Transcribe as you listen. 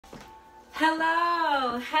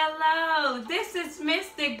Hello, hello, this is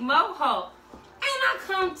MysticMohawk, and I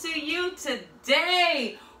come to you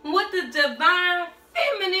today with the Divine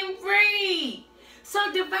Feminine read.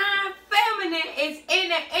 So Divine Feminine is in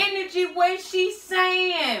the energy where she's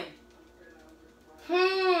saying,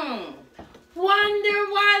 wonder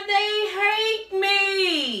why they hate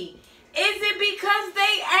me. Is it because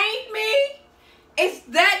they ain't me? Is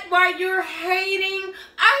that why you're hating?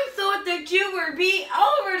 I thought that you would be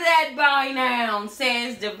over that by now,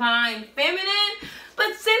 says Divine Feminine.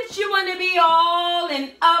 But since you want to be all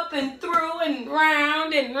and up and through and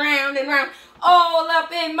round and round and round, all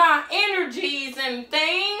up in my energies and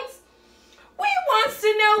things, we want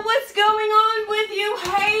to know what's going on with you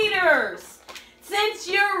haters. Since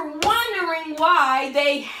you're wondering why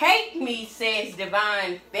they hate me, says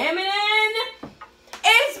Divine Feminine,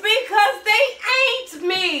 it's because they ain't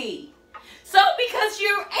me. So because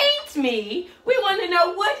you ain't me, we want to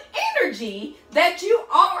know what energy that you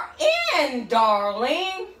are in,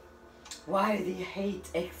 darling. Why do the hate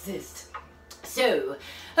exist? So,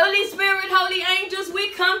 Holy Spirit, Holy Angels,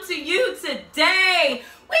 we come to you today.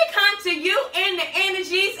 We come to you in the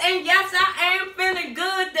energies, and yes, I am feeling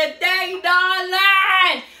good today,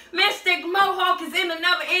 darling. MysticMohawk is in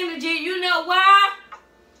another energy. You know why?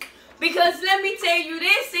 Because let me tell you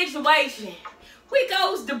this situation. We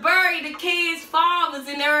goes to bury the kids' fathers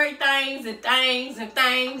and everything and things and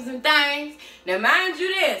things and things. Now mind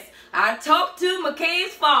you this, I talked to my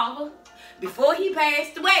kid's father before he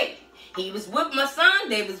passed away. He was with my son.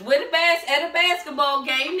 They was with at a basketball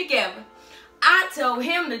game together. I told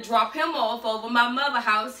him to drop him off over my mother's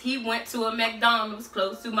house. He went to a McDonald's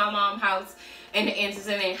close to my mom's house, and the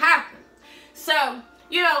incident happened. So,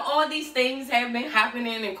 you know, all these things have been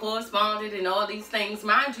happening and corresponded and all these things.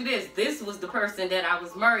 Mind you this was the person that I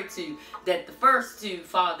was married to, that the first two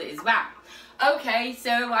father is by. Okay,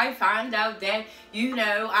 so I find out that, you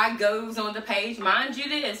know, I goes on the page. Mind you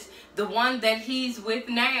this, the one that he's with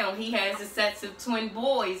now, he has a set of twin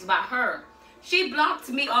boys by her. She blocked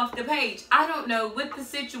me off the page. I don't know what the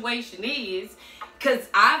situation is, because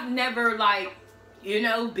I've never, like, you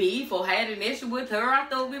know, beef or had an issue with her. I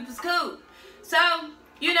thought we was cool. So,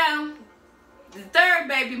 you know, the third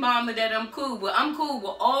baby mama that I'm cool with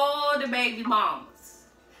all the baby mamas,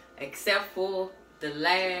 except for the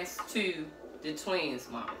last two, the twins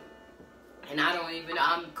mama. And I don't even know,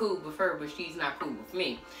 I'm cool with her, but she's not cool with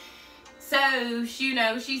me. So, you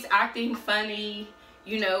know, she's acting funny.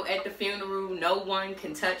 You know, at the funeral, no one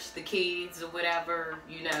can touch the kids or whatever,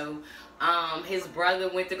 you know. His brother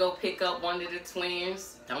went to go pick up one of the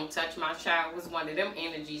twins. Don't touch my child was one of them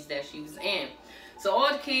energies that she was in. So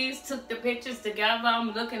all the kids took the pictures together.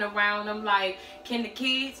 I'm looking around. I'm like, can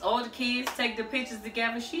all the kids take the pictures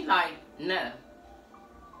together? She like, no.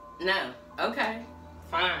 No. Okay.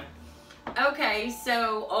 Fine. Okay,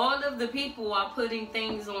 so all of the people are putting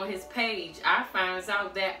things on his page. I find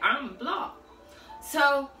out that I'm blocked.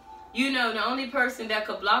 So, you know, the only person that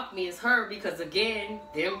could block me is her, because again,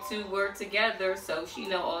 them two were together, so she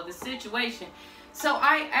know all the situation. So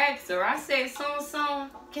I asked her, I said, so,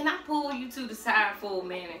 can I pull you to the side for a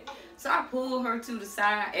minute? So I pulled her to the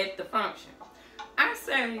side at the function. I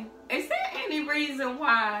say, is there any reason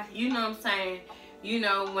why, you know what I'm saying, you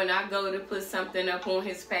know, when I go to put something up on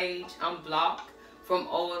his page, I'm blocked from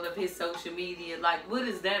all of his social media? Like, what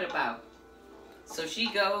is that about? So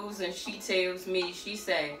she goes and she tells me, she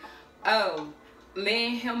say, oh, me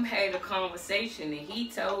and him had a conversation, and he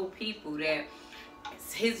told people that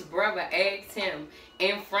his brother asked him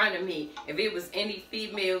in front of me if it was any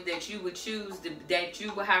female that you would choose that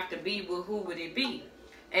you would have to be with, who would it be?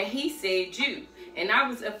 And he said you. And I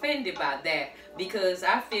was offended by that, because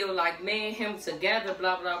I feel like me and him together,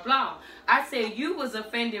 blah, blah, blah. I said you was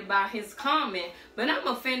offended by his comment, but I'm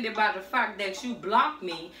offended by the fact that you blocked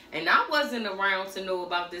me, and I wasn't around to know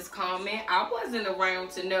about this comment. I wasn't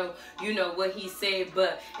around to know, you know, what he said.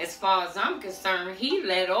 But as far as I'm concerned, he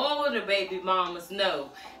let all the baby mamas know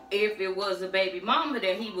if it was a baby mama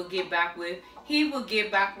that he would get back with, he would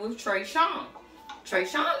get back with Trayshawn.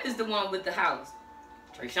 Trayshawn is the one with the house.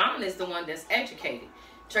 Trayshawn is the one that's educated.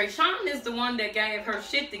 Trayshawn is the one that gave her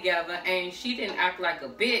shit together, and she didn't act like a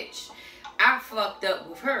bitch. I fucked up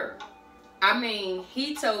with her. I mean,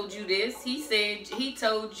 he told you this. He said he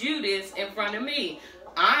told you this in front of me.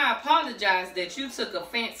 I apologize that you took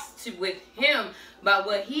offense with him by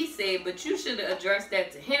what he said, but you should have addressed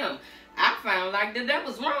that to him. I found like that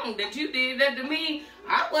was wrong, that you did that to me.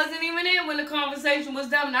 I wasn't even there when the conversation was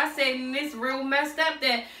done. And I said, and it's real messed up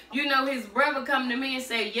that, you know, his brother come to me and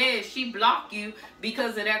say, yeah, she blocked you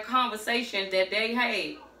because of that conversation that they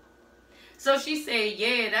had. So she said,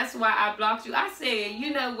 yeah, that's why I blocked you. I said, you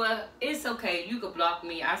know what? It's okay. You could block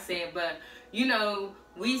me. I said, but, you know,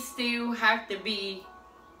 we still have to be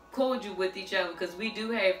cordial with each other because we do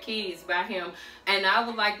have kids by him. And I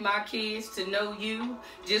would like my kids to know you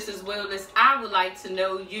just as well as I would like to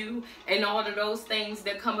know you, and all of those things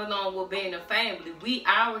that come along with being a family.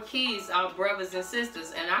 Our kids are brothers and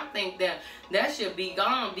sisters, and I think that should be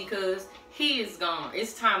gone because he is gone.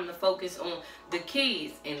 It's time to focus on the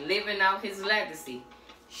kids and living out his legacy.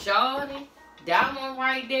 Shorty, that one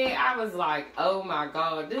right there, I was like, oh my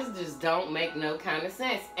God, this just don't make no kind of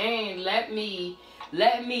sense. And let me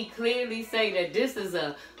clearly say that this is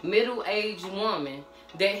a middle-aged woman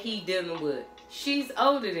that he dealing with. She's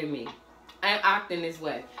older than me and acting this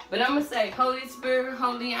way. But I'm going to say, Holy Spirit,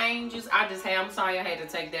 Holy Angels, I'm sorry I had to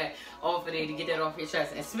take that off of there to get that off your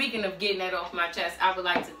chest. And speaking of getting that off my chest, I would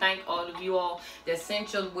like to thank all of you all that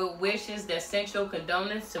sent your well wishes, that sent your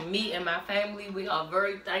condolences to me and my family. We are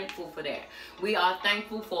very thankful for that. We are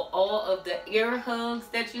thankful for all of the ear hugs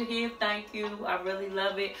that you hear. Thank you. I really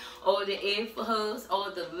love it. All the ear hugs, all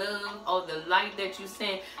the love, all the light that you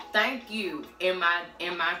send. Thank you in my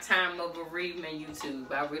time of bereavement,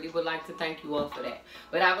 YouTube. I really would like to thank you all for that.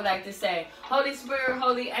 But I would like to say, Holy Spirit,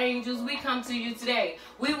 Holy Angels, we come to you today.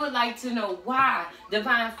 We would like to know why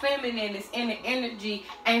Divine Feminine is in the energy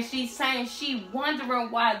and she's saying she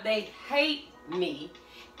wondering why they hate me.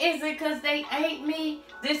 Is it because they hate me?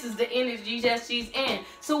 This is the energy that she's in.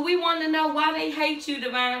 So we want to know why they hate you,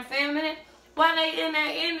 Divine Feminine. Why they in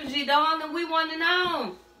that energy, darling? We want to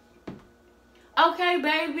know. Okay,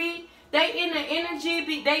 baby. They in the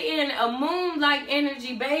energy, they in a moon-like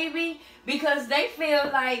energy, baby. Because they feel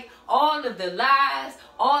like all of the lies,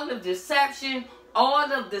 all of deception,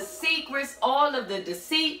 all of the secrets, all of the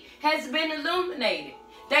deceit has been illuminated.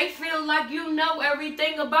 They feel like you know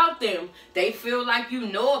everything about them. They feel like you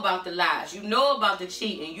know about the lies. You know about the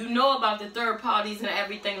cheating. You know about the third parties and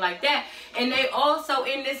everything like that. And they also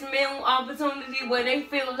in this middle opportunity where they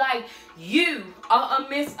feel like you are a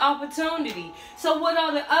missed opportunity. So what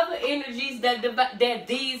are the other energies that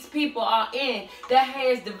these people are in that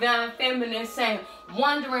has Divine Feminine saying,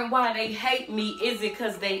 wondering why they hate me? Is it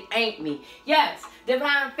because they ain't me? Yes.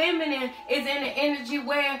 Divine Feminine is in an energy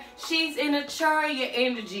where she's in a chariot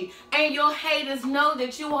energy. And your haters know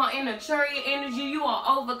that you are in a chariot energy. You are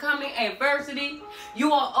overcoming adversity.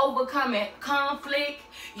 You are overcoming conflict.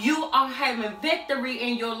 You are having victory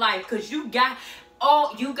in your life because you got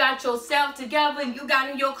yourself together, and you got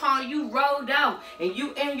in your car, you rolled out, and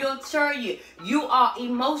you in your chariot. You are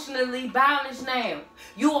emotionally balanced now.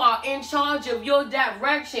 You are in charge of your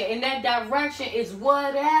direction, and that direction is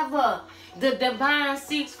whatever the divine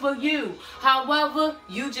seeks for you. However,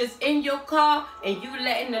 you just in your car, and you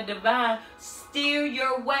letting the divine steer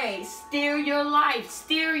your way, steer your life,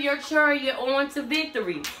 steer your chariot on to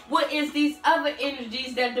victory. What is these other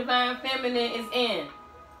energies that Divine Feminine is in?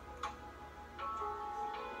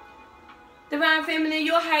 Divine Feminine,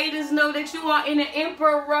 your haters know that you are in an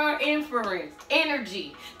emperor-empress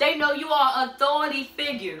energy. They know you are an authority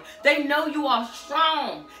figure. They know you are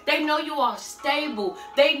strong. They know you are stable.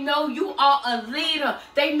 They know you are a leader.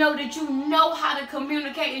 They know that you know how to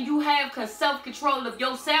communicate and you have self-control of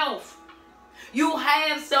yourself. You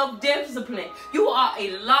have self-discipline. You are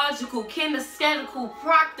a logical, kinesthetical,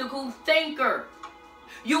 practical thinker.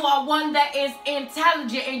 You are one that is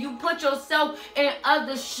intelligent and you put yourself in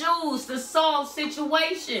other shoes to solve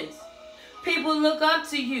situations. People look up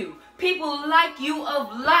to you. People like you a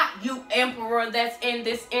lot, you emperor that's in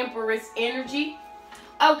this empress energy.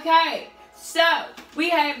 Okay, so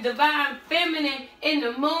we have Divine Feminine in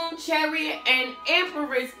the moon, chariot, and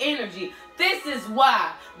empress energy. This is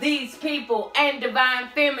why these people and Divine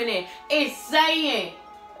Feminine is saying,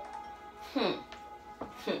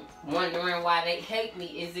 wondering why they hate me.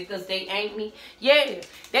 Is it because they ain't me? Yeah,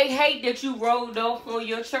 they hate that you rolled off on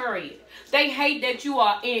your chariot. They hate that you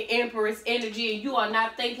are in Empress energy and you are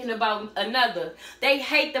not thinking about another. They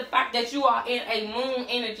hate the fact that you are in a moon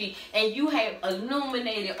energy and you have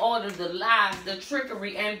illuminated all of the lies, the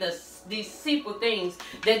trickery, and the deceitful things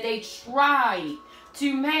that they tried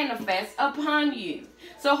to manifest upon you.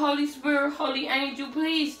 So Holy Spirit, Holy Angel,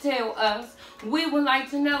 please tell us. We would like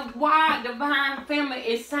to know why Divine Feminine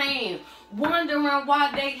is saying, wondering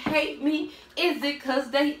why they hate me. Is it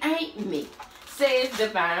because they ain't me? Says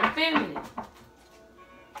Divine Feminine.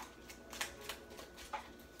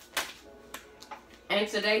 And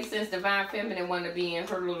today, since Divine Feminine want to be in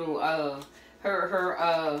her little,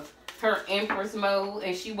 her Empress mode,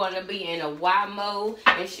 and she want to be in a Y mode,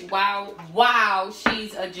 and while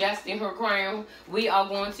she's adjusting her crown, we are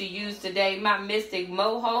going to use today my Mystic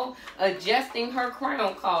Mohawk adjusting her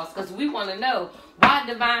crown cost, because we want to know why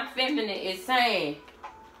Divine Feminine is saying,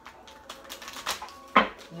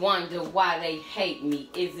 wonder why they hate me.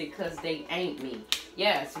 Is it because they ain't me?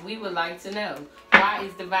 Yes, we would like to know. Why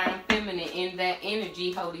is Divine Feminine in that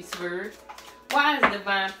energy, Holy Spirit? Why is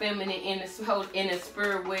Divine Feminine in the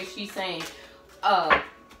spirit where she's saying,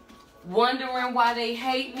 wondering why they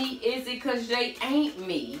hate me? Is it because they ain't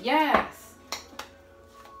me? Yes.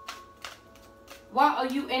 Why are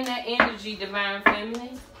you in that energy, Divine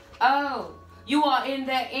Feminine? Oh, you are in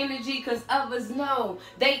that energy because others know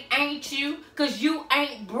they ain't you, because you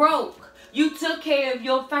ain't broke. You took care of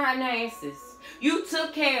your finances. You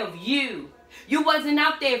took care of you. You wasn't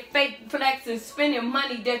out there fake flexing, spending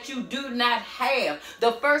money that you do not have.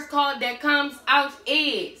 The first card that comes out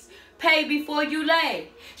is pay before you lay.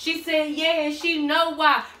 She said, yeah, she know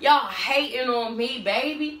why y'all hating on me,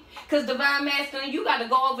 baby. Because Divine Masculine, you got to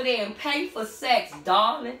go over there and pay for sex,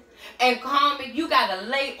 darling. And Karmic, you got to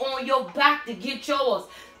lay on your back to get yours.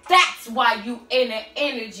 That's why you in the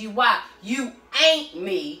energy, why you ain't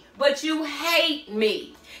me, but you hate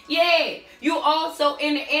me. Yeah, you also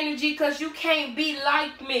in the energy because you can't be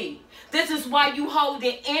like me. This is why you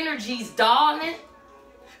holding energies, darling.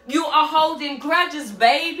 You are holding grudges,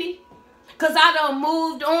 baby. Because I done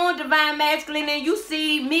moved on, Divine Masculine, and you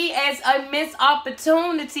see me as a missed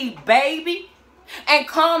opportunity, baby. And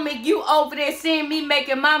Karmic, you over there seeing me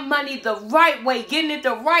making my money the right way, getting it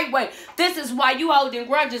the right way. This is why you holding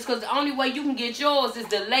grudges, because the only way you can get yours is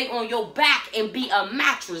to lay on your back and be a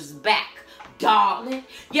mattress back, darling.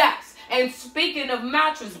 Yes, and speaking of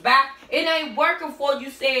mattress back, it ain't working for you,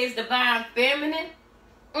 says Divine Feminine.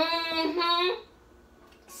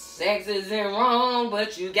 Sex isn't wrong,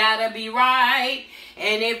 but you gotta be right.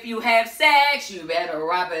 And if you have sex, you better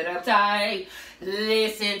wrap it up tight.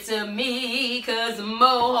 Listen to me, cause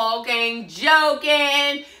Mohawk ain't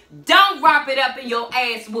joking. Don't wrap it up and your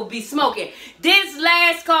ass will be smoking. This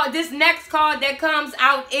next card that comes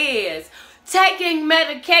out is taking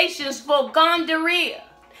medications for gonorrhea,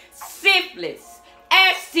 syphilis,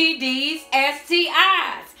 STDs,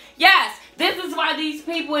 STIs. Yes, this is why these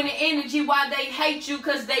people in the energy, why they hate you,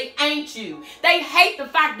 because they ain't you. They hate the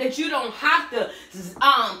fact that you don't have to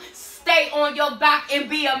stay on your back and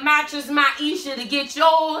be a mattress Maisha to get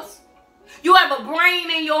yours. You have a brain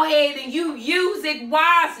in your head and you use it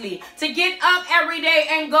wisely to get up every day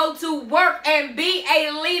and go to work and be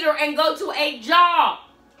a leader and go to a job.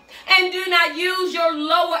 And do not use your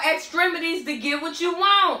lower extremities to get what you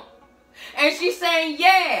want. And she's saying,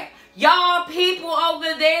 yeah, y'all people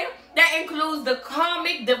over there, that includes the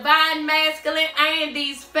Karmic, Divine Masculine, and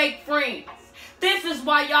these fake friends. This is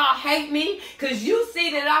why y'all hate me, because you see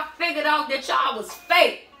that I figured out that y'all was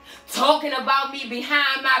fake. Talking about me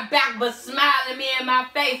behind my back, but smiling me in my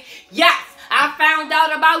face. Yes, I found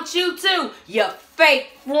out about you too, you fake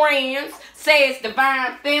friends, says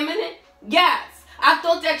Divine Feminine. Yes, I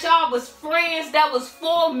thought that y'all was friends that was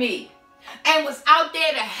for me and was out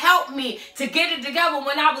there to help me to get it together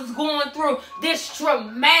when I was going through this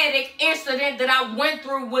traumatic incident that I went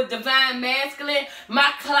through with Divine Masculine.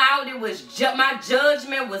 My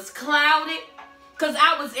judgment was clouded because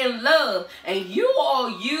I was in love, and you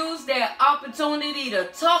all used that opportunity to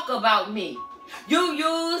talk about me. You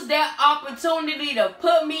used that opportunity to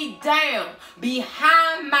put me down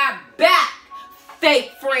behind my back.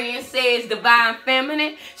 Fake friend, says Divine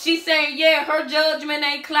Feminine. She's saying, yeah, her judgment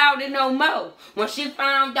ain't clouded no more. When she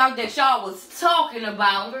found out that y'all was talking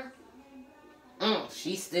about her,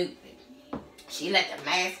 she's stupid. She let the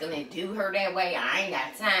masculine do her that way. I ain't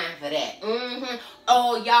got time for that.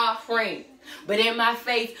 Oh, y'all friends. But in my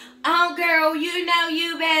face, oh, girl, you know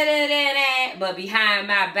you better than that. But behind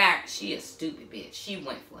my back, she a stupid bitch. She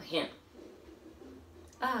went for him.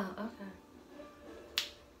 Oh, okay.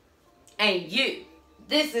 And you.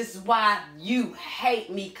 This is why you hate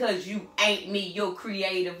me, because you ain't me, you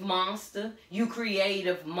creative monster. You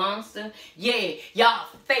creative monster. Yeah, y'all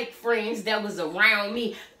fake friends that was around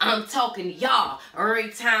me. I'm talking to y'all. Every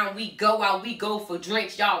time we go out, we go for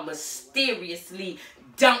drinks, y'all mysteriously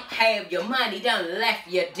don't have your money, done left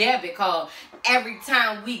your debit card. Every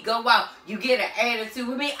time we go out, you get an attitude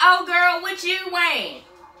with me. Oh, girl, what you wearing?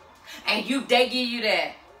 And they give you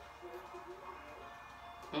that.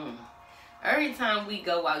 Every time we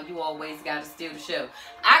go out, you always gotta steal the show.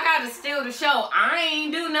 I gotta steal the show. I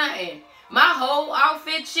ain't do nothing. My whole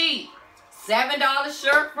outfit cheap. $7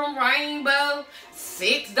 shirt from Rainbow.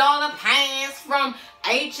 $6 pants from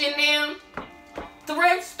H&M.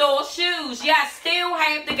 thrift store shoes. Yeah, I still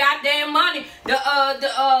have the goddamn money.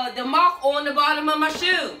 The mark on the bottom of my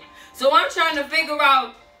shoe. So I'm trying to figure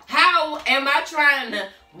out how am I trying to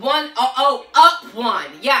up one.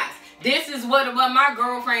 Yes. This is what my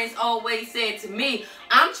girlfriends always said to me.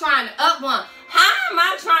 I'm trying to up one. How am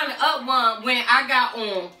I trying to up one when I got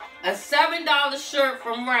on a $7 shirt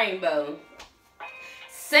from Rainbow,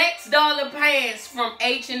 $6 pants from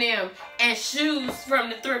H&M, and shoes from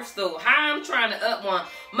the thrift store? How I'm trying to up one?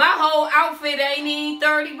 My whole outfit ain't even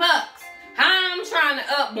 30 bucks. How I'm trying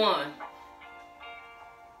to up one?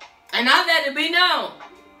 And I let it be known.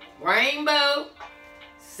 Rainbow,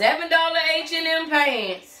 $7 H&M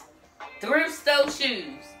pants, thrift store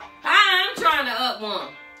shoes. How I'm trying to up one?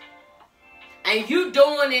 And you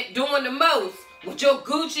doing the most with your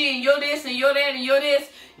Gucci and your this and your that and your this.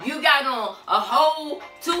 You got on a whole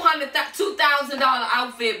 $2,000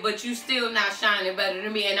 outfit, but you still not shining better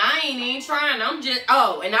than me. And I ain't even trying. I'm just,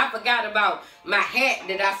 and I forgot about my hat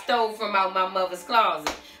that I stole from out my mother's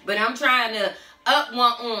closet. But I'm trying to up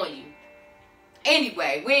one on you.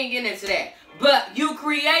 Anyway, we ain't getting into that. But you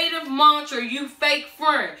creative mantra, you fake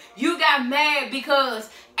friend. You got mad because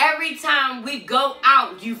every time we go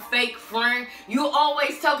out, you fake friend. You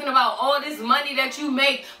always talking about all this money that you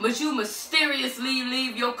make, but you mysteriously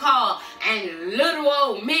leave your car. And little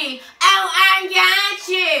old me, I got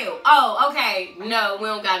you. Oh, okay. No, we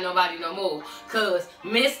don't got nobody no more. Because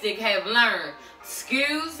Mystic have learned.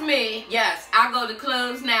 Excuse me. Yes, I go to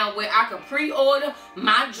clubs now where I can pre-order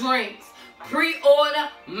my drinks, pre-order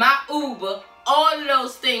my Uber, all of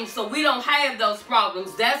those things, so we don't have those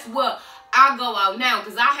problems. That's what I go out now,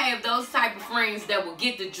 because I have those type of friends that will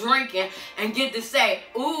get to drinking and get to say,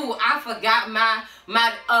 ooh, I forgot my,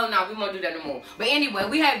 oh no, we won't do that no more. But anyway,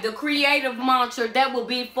 we have the creative mantra that will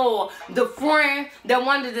be for the friend that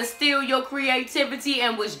wanted to steal your creativity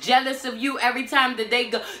and was jealous of you every time that they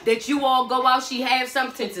go, that you all go out. She has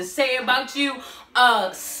something to say about you.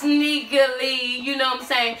 Sneakily, you know what I'm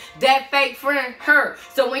saying? That fake friend, her.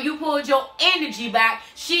 So when you pulled your energy back,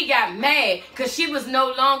 she got mad because she was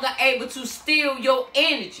no longer able to steal your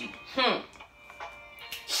energy.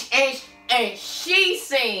 And she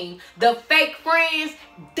seen the fake friends,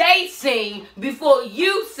 they seen before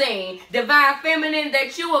you seen Divine Feminine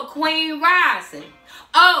that you a queen rising.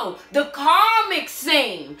 Oh, the Karmic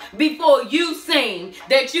seen before you seen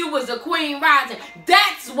that you was a queen rising.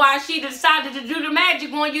 That's why she decided to do the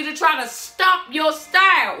magic on you to try to stop your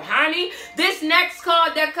style, honey. This next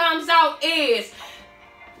card that comes out is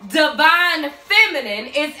Divine Feminine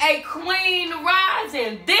is a queen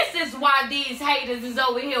rising. This is why these haters is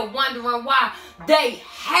over here wondering why they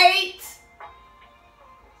hate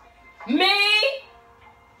me.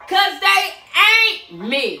 Because they ain't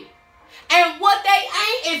me. And what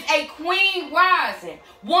they ain't is a queen rising.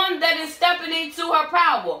 One that is stepping into her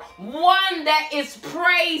power. One that is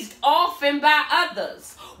praised often by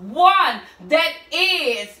others. One that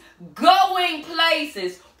is going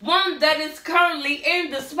places. One that is currently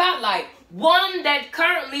in the spotlight. One that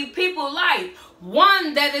currently people like.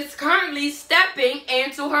 One that is currently stepping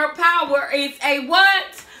into her power is a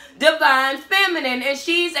what? Divine Feminine. And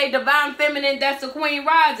she's a Divine Feminine that's a queen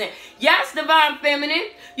rising. Yes, Divine Feminine.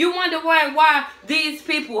 You wonder why these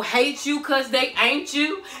people hate you because they ain't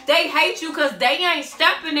you? They hate you because they ain't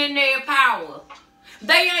stepping in their power.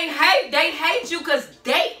 They hate you because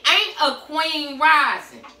they ain't a queen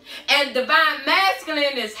rising. And Divine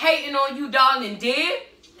Masculine is hating on you, darling dear,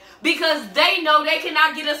 because they know they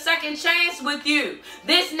cannot get a second chance with you.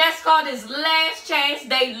 This next card is last chance.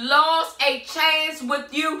 They lost a chance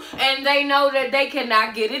with you, and they know that they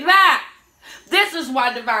cannot get it back. This is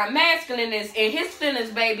why Divine Masculine is in his feelings,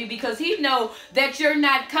 baby, because he know that you're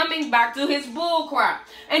not coming back to his bullcrap.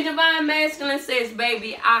 And Divine Masculine says,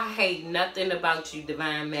 baby, I hate nothing about you,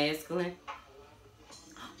 Divine Masculine.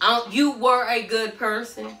 You were a good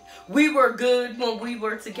person. We were good when we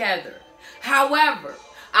were together. However,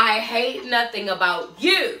 I hate nothing about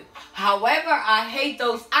you. However, I hate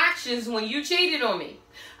those actions when you cheated on me.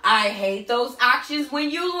 I hate those actions when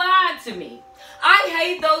you lied to me. I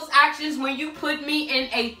hate those actions when you put me in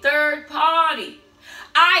a third party.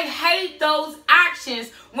 I hate those actions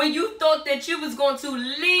when you thought that you was going to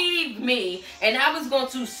leave me and I was going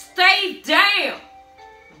to stay down.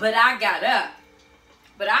 But I got up.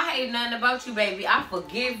 But I hate nothing about you, baby. I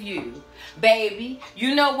forgive you, baby.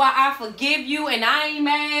 You know why I forgive you and I ain't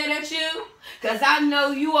mad at you? Because I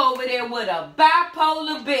know you over there with a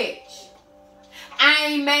bipolar bitch. I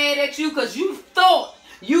ain't mad at you because you thought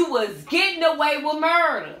you was getting away with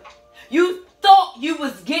murder. You thought you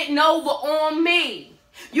was getting over on me.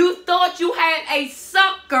 You thought you had a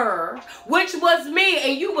sucker, which was me,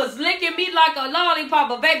 and you was licking me like a lollipop.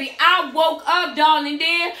 But baby, I woke up, darling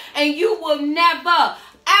dear, and you will never,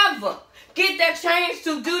 ever get that chance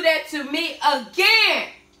to do that to me again.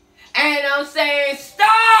 And I'm saying,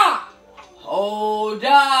 stop. Hold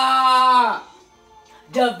up.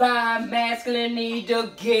 Divine Masculine need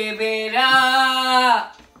to give it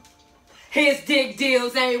up. His dick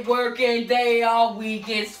deals ain't working, they are weak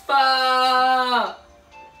as fuck.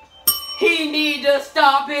 He need to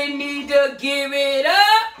stop and need to give it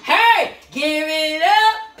up. Hey, give it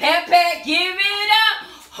up. Pat, pat, give it up.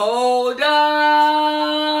 Hold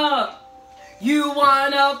up. You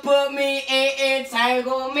wanna put me in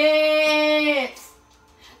entanglements.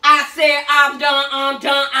 I said I'm done,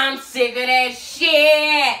 I'm sick of that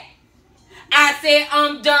shit. I said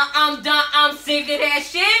I'm done, I'm sick of that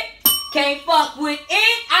shit. Can't fuck with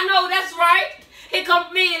it. I know that's right. Here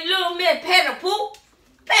comes me and little Miss Petapoo.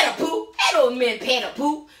 Petapoo. That old Miss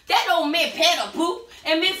Petapoo. That old Miss Petapoo.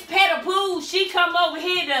 And Miss Petapoo, she come over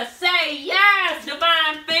here to say, yes,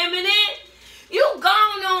 Divine Feminine. You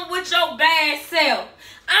gone on with your bad self.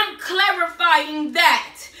 I'm clarifying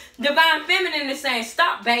that. Divine Feminine is saying,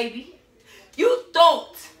 stop, baby. You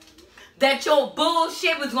thought that your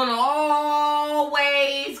bullshit was going to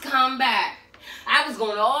always come back. I was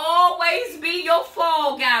going to always be your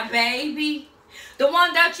fall guy, baby. The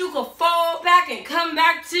one that you could fall back and come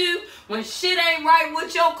back to when shit ain't right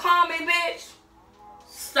with your karmic bitch.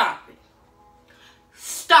 Stop it.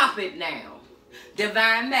 Stop it now.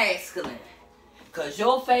 Divine Masculine. Because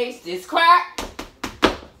your face is cracked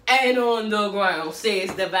and on the ground,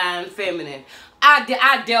 says Divine Feminine.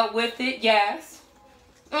 I dealt with it, yes.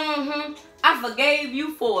 I forgave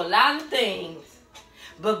you for a lot of things.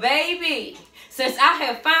 But baby, since I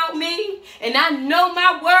have found me and I know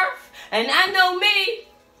my worth and I know me,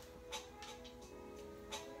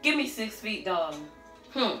 give me 6 feet, darling.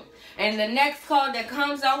 And the next card that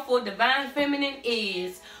comes out for Divine Feminine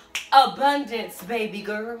is abundance, baby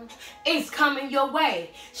girl. It's coming your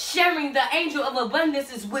way. Sharing the angel of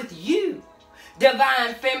abundance is with you,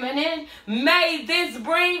 Divine Feminine. May this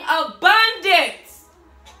bring abundance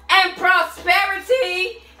and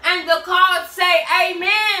prosperity. And the cards say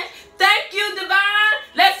amen. Thank you, Divine.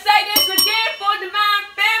 Let's say this again for Divine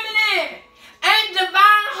Feminine and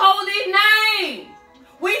Divine Holy Name.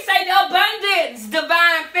 We say the abundance,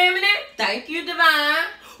 Divine Feminine. Thank you, Divine.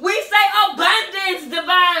 We say abundance,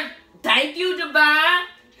 Divine. Thank you, Divine.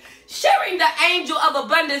 Sharing the angel of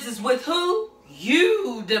abundance is with who?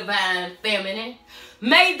 You, Divine Feminine.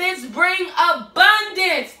 May this bring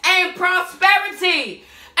abundance and prosperity.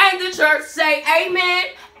 And the church say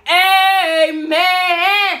amen.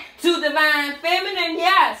 Amen to Divine Feminine.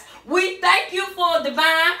 Yes, we thank you for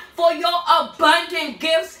Divine, for your abundant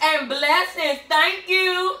gifts and blessings. Thank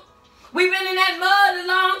you. We've been in that mud a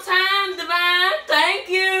long time, Divine. Thank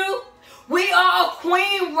you. We are a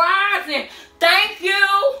queen rising. Thank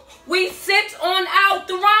you. We sit on our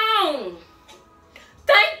throne.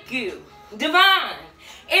 Thank you, Divine.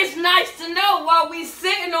 It's nice to know while we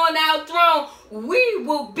sitting on our throne, we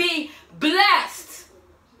will be blessed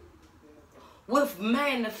with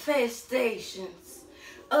manifestations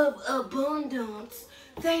of abundance.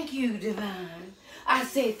 Thank you, Divine. I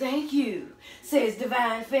say thank you, says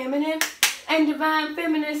Divine Feminine. And Divine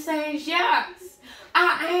Feminine says, yes,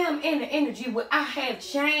 I am in the energy where I have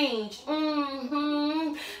changed.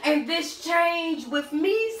 And this change with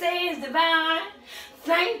me, says Divine.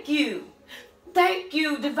 Thank you. Thank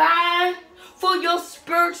you, Divine, for your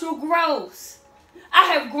spiritual growth. I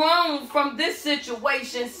have grown from this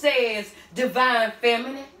situation, says Divine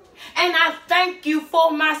Feminine. And I thank you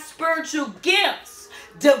for my spiritual gifts,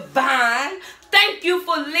 Divine. Thank you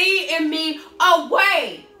for leading me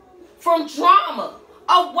away from trauma,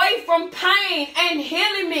 away from pain, and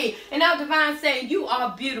healing me. And now Divine saying, you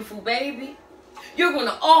are beautiful, baby. You're going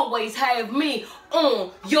to always have me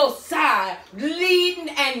on your side, leading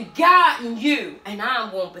and guiding you. And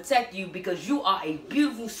I'm going to protect you because you are a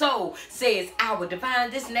beautiful soul, says our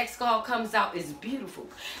Divine. This next card comes out is beautiful.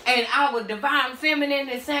 And our Divine Feminine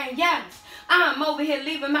is saying, yes, I'm over here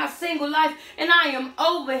living my single life. And I am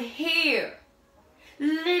over here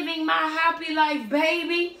living my happy life,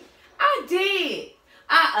 baby. I did.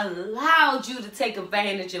 I allowed you to take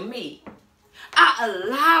advantage of me. I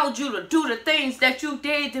allowed you to do the things that you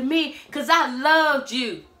did to me because I loved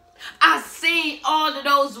you. I seen all of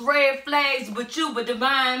those red flags but you were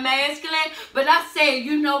Divine Masculine. But I said,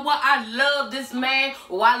 you know what? I love this man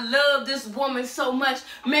or I love this woman so much.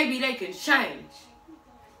 Maybe they can change.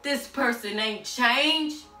 This person ain't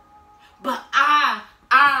changed. But I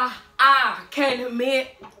I can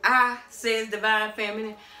admit, says Divine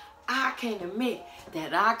Feminine, I can admit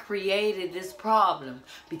that I created this problem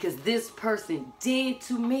because this person did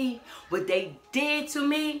to me what they did to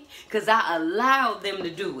me because I allowed them to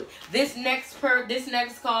do it. This next card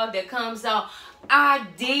that comes out, I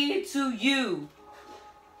did to you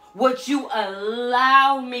what you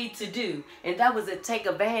allow me to do. And that was a take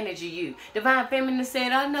advantage of you. Divine Feminine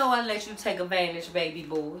said, I know I let you take advantage, baby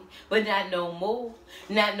boy. But not no more.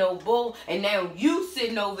 Not no bull. And now you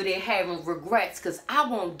sitting over there having regrets because I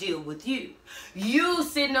won't deal with you. You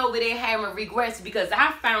sitting over there having regrets because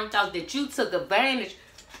I found out that you took advantage.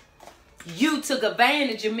 You took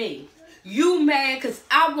advantage of me. You mad because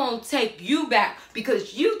I won't take you back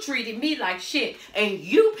because you treated me like shit and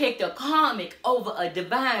you picked a karmic over a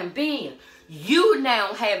divine being. You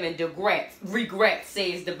now having regrets,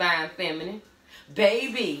 says Divine Feminine.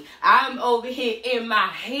 Baby, I'm over here in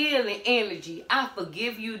my healing energy. I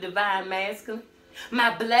forgive you, Divine Masculine.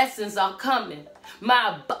 My blessings are coming.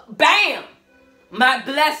 My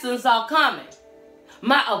blessings are coming.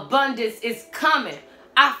 My abundance is coming.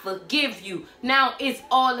 I forgive you. Now it's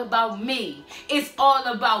all about me. It's all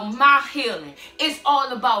about my healing. It's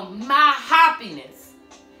all about my happiness.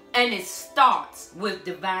 And it starts with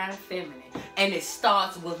Divine Feminine. And it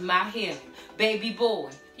starts with my healing. Baby boy,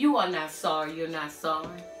 you are not sorry you're not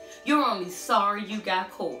sorry. You're only sorry you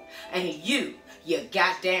got caught. And you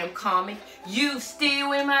goddamn karmic, you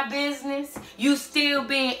still in my business? You still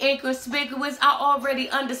being inconspicuous? I already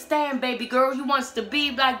understand, baby girl. You wants to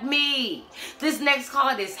be like me. This next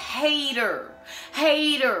card is hater.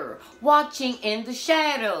 Hater, watching in the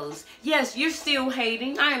shadows. Yes, you're still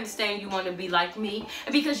hating. I understand you want to be like me.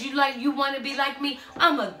 And because you want to be like me,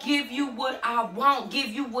 I'm going to give you what I want. Give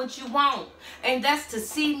you what you want. And that's to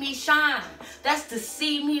see me shine. That's to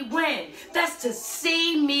see me win. That's to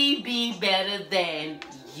see me be better than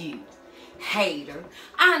you. Hater,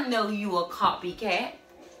 I know you a copycat.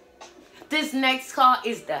 This next card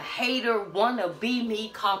is the hater wanna be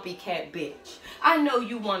me copycat bitch. I know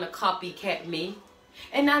you wanna copycat me.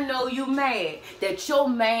 And I know you mad that your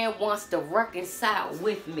man wants to reconcile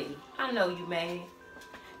with me. I know you mad.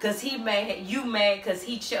 Cause he mad, you mad cause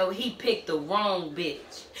he picked the wrong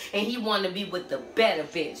bitch. And he wanna be with the better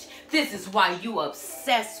bitch. This is why you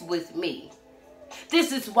obsessed with me.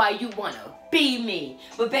 This is why you want to be me.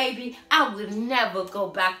 But baby, I would never go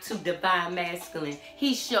back to Divine Masculine.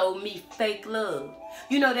 He showed me fake love.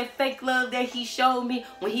 You know that fake love that he showed me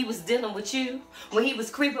when he was dealing with you? When he was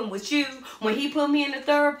creeping with you? When he put me in the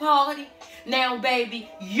third party? Now, baby,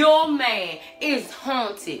 your man is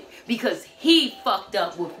haunted because he fucked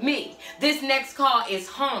up with me. This next card is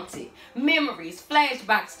haunted. Memories,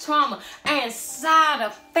 flashbacks, trauma, and side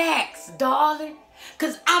effects, darling.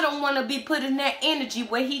 Because I don't want to be put in that energy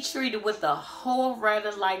where he treated with a whole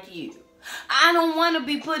rider like you. I don't want to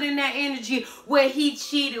be put in that energy where he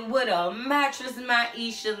cheated with a mattress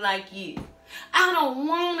Maisha like you. I don't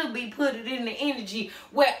want to be put in the energy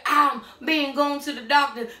where I'm being gone to the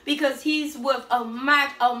doctor because he's with a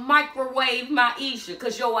microwave Maisha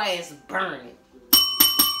because your ass burning.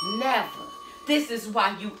 Never. This is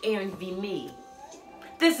why you envy me.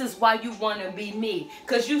 This is why you want to be me.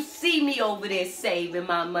 Because you see me over there saving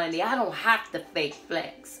my money. I don't have to fake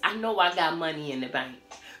flex. I know I got money in the bank.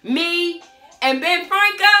 Me and Ben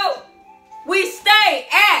Franco, we stay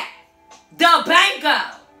at the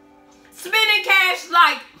Banco. Spending cash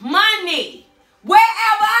like money. Wherever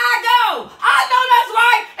I go. I know that's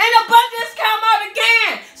right. And abundance come out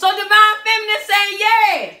again. So Divine Feminine say,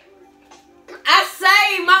 yeah. I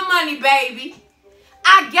saved my money, baby.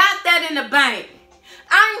 I got that in the bank.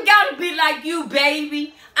 I ain't got to be like you,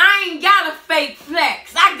 baby. I ain't got to fake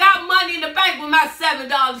flex. I got money in the bank with my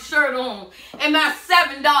 $7 shirt on and my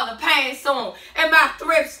 $7 pants on and my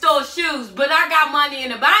thrift store shoes. But I got money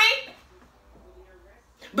in the bank.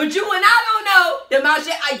 But you and I don't know that my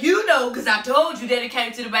shit, you know, because I told you that it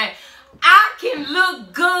came to the bank. I can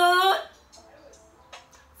look good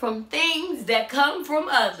from things that come from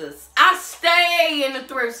others. I stay in the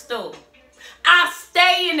thrift store. I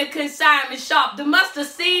stay in the consignment shop. The mustard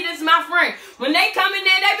seed is my friend. When they come in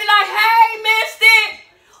there, they be like, hey, Mystic,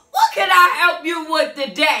 what can I help you with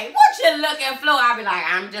today? What you looking for? I be like,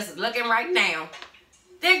 I'm just looking right now.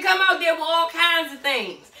 Then come out there with all kinds of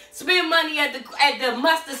things. Spend money at the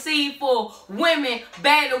mustard seed for women,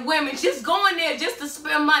 better women. Just go in there just to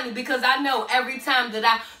spend money because I know every time that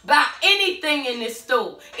I buy anything in this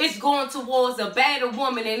store, it's going towards a better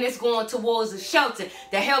woman and it's going towards a shelter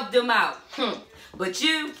to help them out. But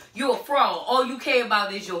you're a fraud. All you care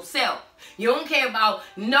about is yourself. You don't care about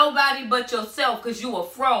nobody but yourself because you a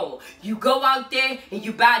fraud. You go out there and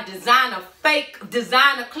you buy fake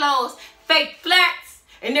designer clothes, fake flats,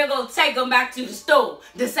 and they're going to take them back to the store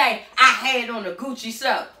to say, I had on a Gucci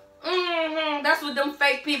shirt. That's what them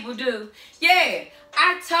fake people do. Yeah,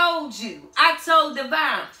 I told you. I told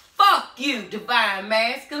Divine, fuck you, Divine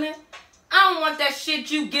Masculine. I don't want that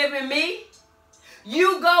shit you giving me.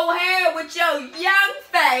 You go ahead with your young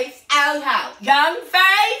face out how? Young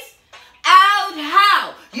face out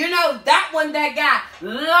how? You know that one that got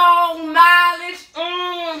long mileage?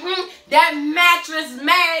 That Mattress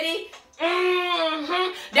Maddie?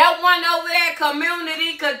 That one over there,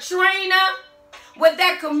 Community Katrina? With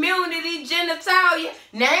that community genitalia?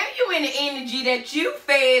 Now you in the energy that you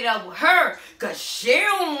fed up with her. Because she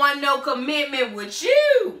don't want no commitment with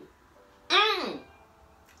you.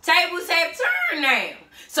 Tables have turned now.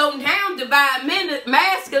 So now Divine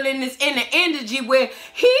Masculine is in the energy where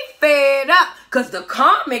he fed up because the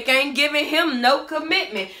Karmic ain't giving him no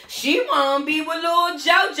commitment. She want to be with little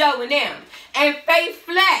JoJo and them. And Faith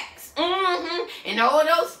Flax. And all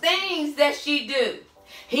those things that she do.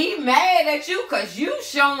 He mad at you because you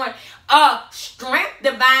showing strength,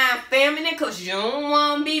 Divine Feminine, because you don't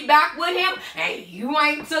want to be back with him and you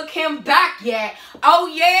ain't took him back yet. Oh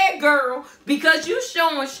yeah, girl, because you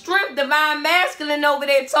showing strength, Divine Masculine over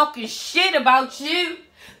there talking shit about you,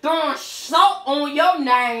 throwing salt on your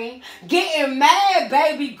name, getting mad,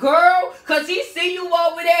 baby girl, because he see you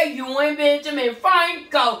over there, you and Benjamin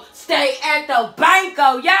Franco stay at the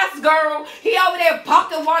banco. Yes, girl, he over there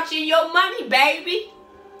pocket watching your money, baby.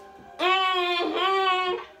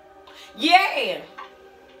 Yeah.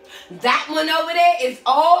 That one over there is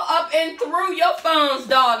all up and through your funds,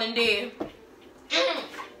 darling dear.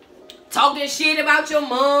 Talking shit about your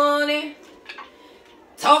money.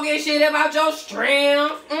 Talking shit about your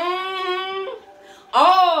strength.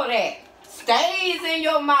 All that stays in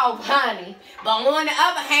your mouth, honey. But on the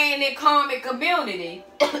other hand, in Karmic community,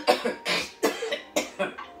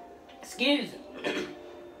 excuse me.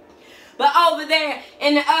 But over there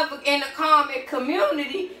in the Karmic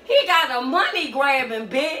community, he got a money grabbing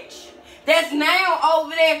bitch that's now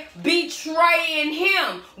over there betraying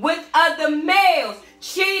him with other males,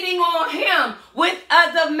 cheating on him with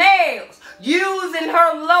other males, using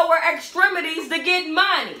her lower extremities to get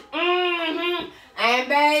money. And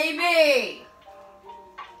baby,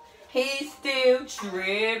 he's still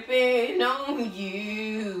tripping on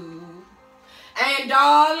you. And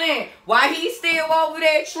darling, why he still over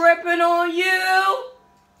there tripping on you?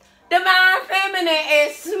 Divine Feminine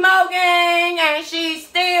is smoking and she's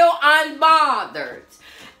still unbothered.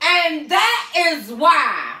 And that is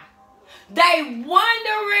why they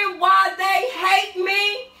wondering why they hate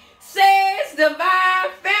me, says Divine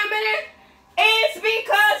Feminine. It's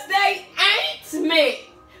because they ain't me.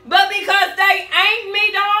 But because they ain't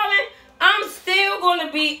me, darling, I'm still going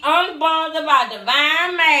to be unbothered by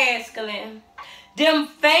Divine Masculine. Them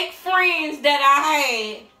fake friends that I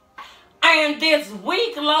had, and this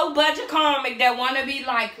weak, low-budget Karmic that want to be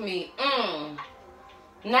like me.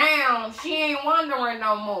 Now, she ain't wondering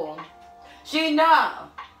no more. She know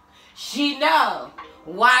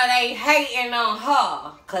why they hating on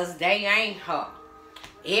her, because they ain't her.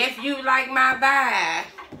 If you like my vibe,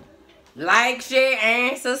 like, share,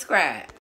 and subscribe.